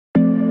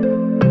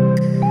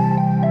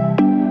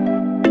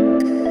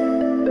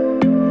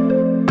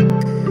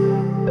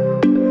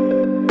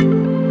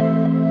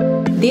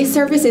This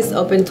service is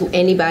open to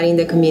anybody in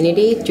the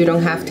community. You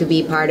don't have to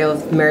be part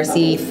of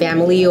Mercy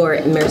family or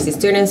Mercy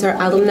students or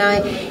alumni.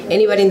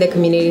 Anybody in the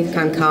community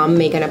can come,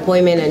 make an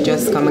appointment, and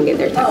just come and get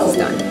their taxes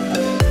done.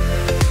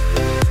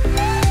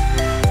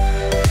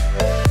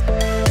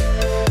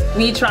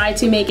 We try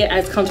to make it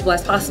as comfortable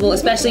as possible,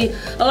 especially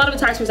a lot of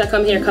the taxpayers that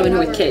come here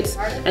with kids.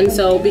 And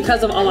so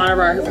because of a lot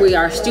of we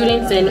are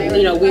students and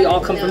we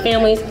all come from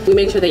families, we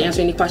make sure they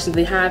answer any questions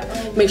they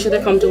have, make sure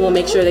they're comfortable,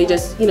 make sure they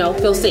just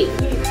feel safe.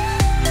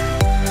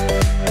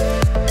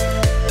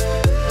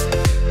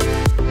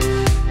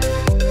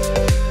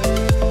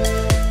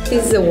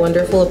 This is a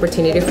wonderful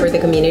opportunity for the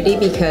community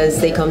because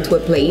they come to a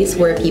place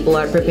where people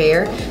are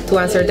prepared to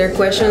answer their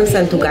questions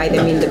and to guide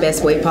them in the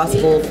best way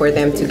possible for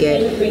them to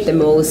get the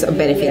most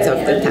benefits of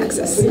their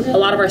taxes. A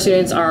lot of our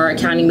students are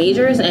accounting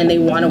majors and they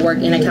want to work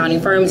in accounting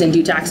firms and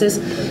do taxes.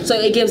 So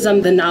it gives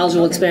them the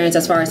knowledgeable experience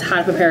as far as how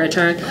to prepare a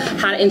return,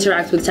 how to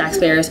interact with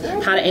taxpayers,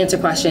 how to answer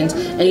questions,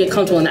 and get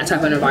comfortable in that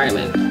type of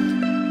environment.